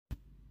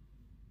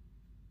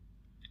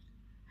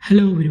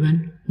Hello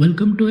everyone,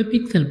 welcome to a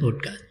Pixel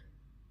podcast.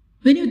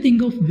 When you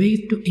think of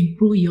ways to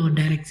improve your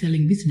direct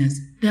selling business,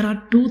 there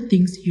are two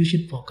things you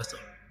should focus on: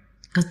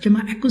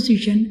 customer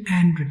acquisition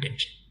and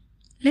retention.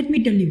 Let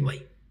me tell you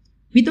why.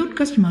 Without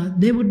customers,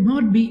 there would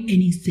not be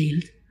any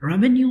sales,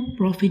 revenue,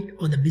 profit,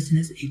 or the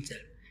business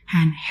itself.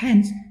 And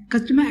hence,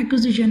 customer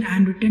acquisition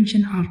and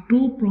retention are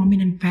two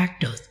prominent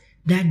factors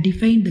that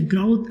define the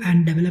growth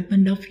and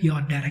development of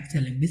your direct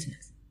selling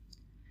business.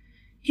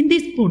 In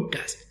this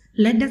podcast,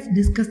 let us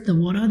discuss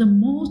what are the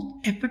most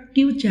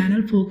effective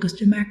channel for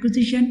customer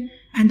acquisition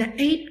and the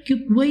 8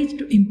 quick ways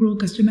to improve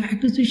customer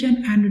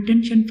acquisition and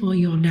retention for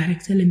your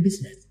direct selling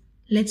business.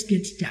 Let's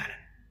get started.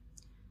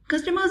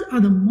 Customers are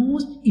the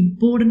most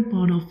important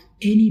part of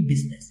any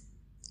business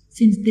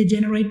since they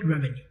generate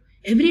revenue.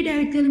 Every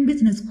direct selling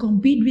business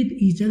competes with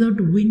each other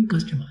to win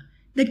customers.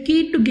 The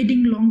key to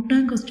getting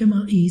long-term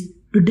customers is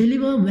to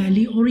deliver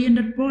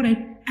value-oriented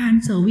products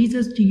and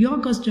services to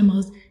your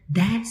customers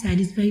that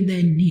satisfy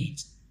their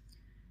needs.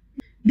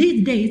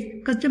 These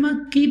days, customers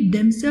keep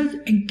themselves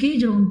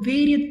engaged on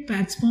various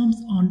platforms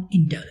on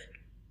internet.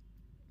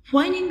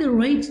 Finding the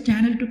right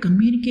channel to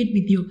communicate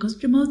with your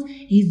customers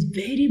is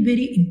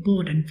very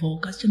important for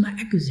customer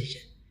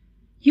acquisition.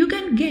 You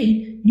can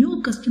gain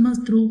new customers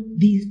through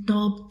these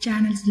top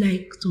channels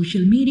like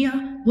social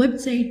media,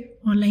 website,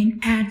 online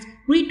ads,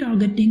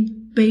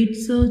 retargeting, paid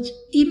search,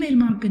 email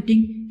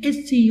marketing,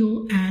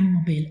 SEO, and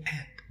mobile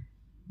app.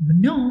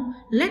 Now,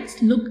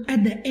 let's look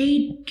at the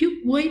 8 quick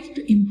ways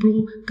to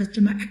improve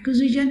customer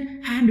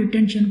acquisition and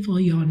retention for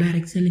your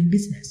direct selling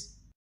business.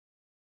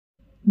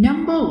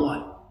 Number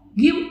 1.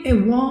 Give a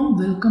warm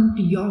welcome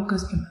to your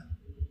customer.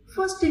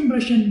 First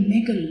impression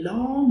make a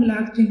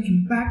long-lasting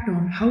impact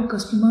on how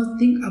customers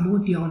think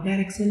about your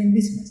direct selling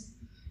business.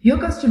 Your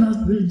customers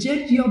will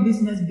judge your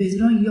business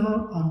based on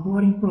your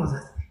onboarding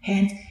process.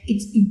 Hence,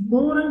 it's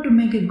important to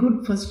make a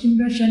good first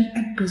impression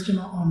at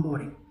customer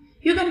onboarding.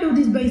 You can do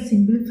this by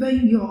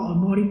simplifying your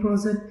onboarding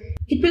process.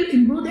 It will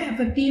improve the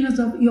effectiveness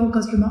of your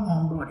customer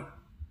onboarding.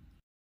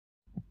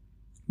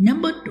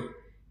 Number 2.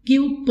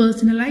 Give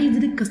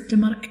personalized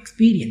customer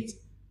experience.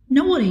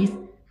 Nowadays,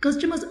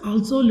 customers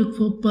also look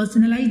for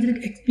personalized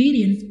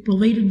experience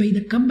provided by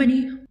the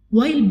company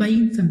while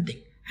buying something.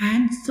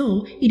 And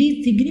so, it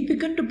is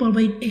significant to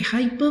provide a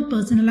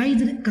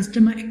hyper-personalized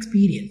customer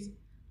experience.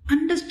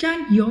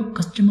 Understand your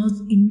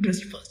customer's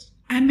interest first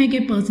and make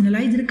a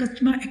personalized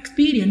customer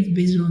experience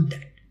based on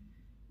that.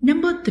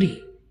 Number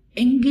 3.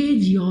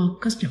 Engage your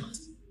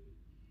customers.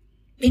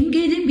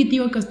 Engaging with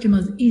your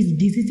customers is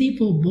decisive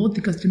for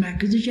both customer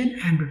acquisition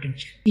and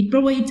retention. It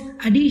provides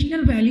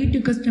additional value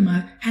to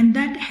customers and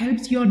that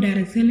helps your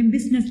direct selling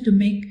business to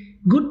make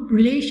good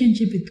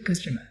relationship with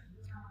customers.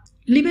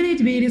 Leverage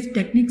various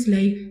techniques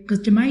like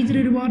customized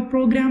reward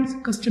programs,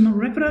 customer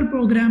referral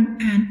program,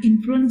 and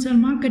influencer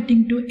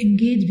marketing to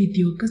engage with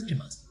your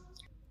customers.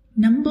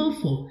 Number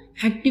 4.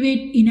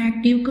 Activate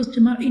inactive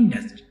customer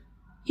interest.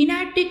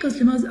 Inactive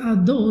customers are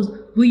those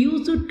who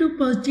used to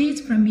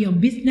purchase from your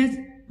business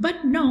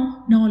but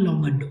now no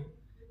longer do.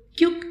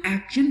 Quick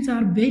actions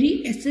are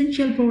very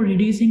essential for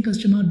reducing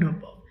customer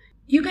drop-off.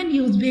 You can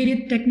use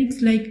various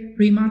techniques like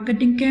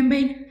remarketing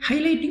campaign,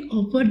 highlighting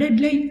offer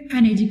deadlines,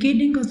 and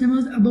educating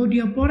customers about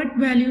your product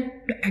value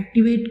to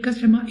activate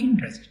customer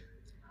interest.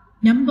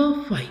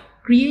 Number 5.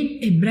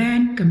 Create a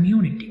brand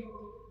community.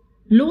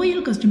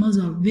 Loyal customers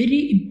are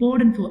very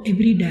important for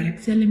every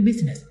direct selling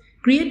business.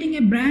 Creating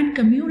a brand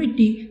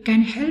community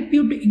can help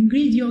you to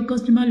increase your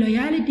customer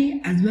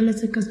loyalty as well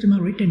as customer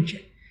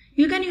retention.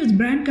 You can use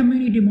brand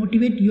community to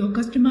motivate your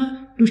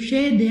customer to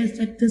share their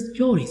success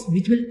stories,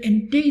 which will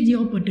entice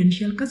your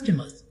potential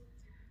customers.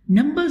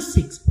 Number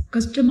 6.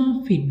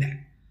 Customer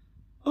feedback.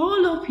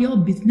 All of your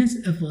business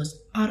efforts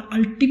are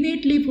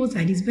ultimately for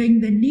satisfying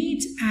the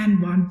needs and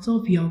wants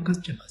of your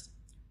customers.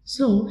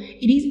 So,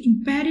 it is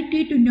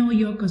imperative to know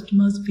your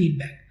customers'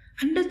 feedback,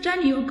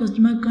 understand your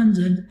customer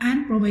concerns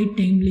and provide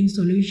timely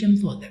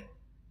solutions for them.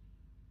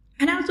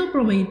 And also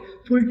provide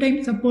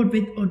full-time support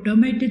with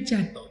automated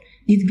chatbot.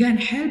 This can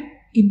help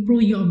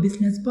improve your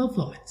business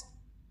performance.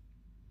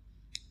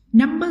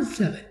 Number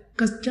 7.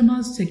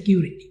 Customer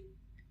security.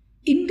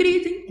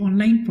 Increasing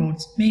online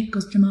frauds make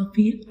customers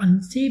feel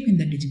unsafe in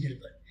the digital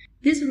world.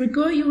 This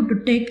requires you to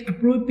take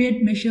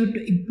appropriate measures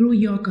to improve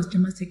your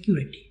customer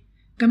security.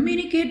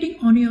 Communicating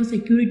on your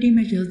security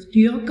measures to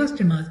your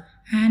customers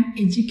and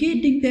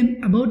educating them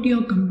about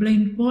your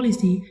complaint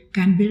policy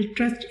can build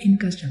trust in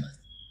customers.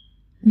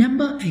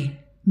 Number 8.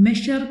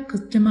 Measure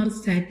customer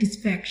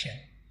satisfaction.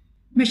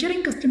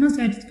 Measuring customer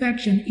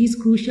satisfaction is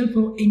crucial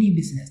for any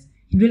business.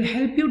 It will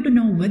help you to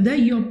know whether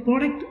your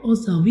product or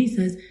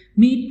services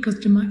meet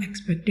customer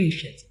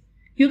expectations.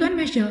 You can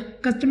measure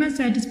customer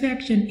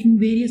satisfaction in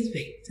various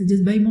ways, such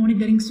as by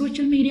monitoring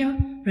social media,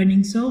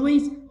 running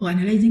surveys, or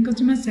analyzing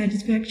customer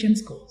satisfaction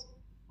scores.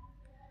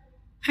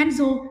 And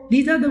so,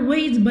 these are the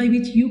ways by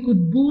which you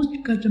could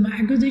boost customer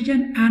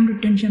acquisition and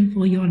retention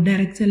for your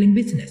direct selling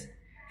business.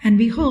 And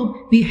we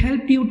hope we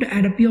helped you to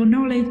add up your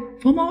knowledge.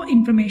 For more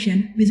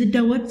information, visit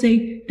our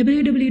website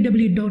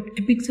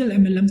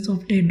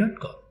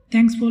www.epixelmlmsoftware.com.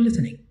 Thanks for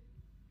listening.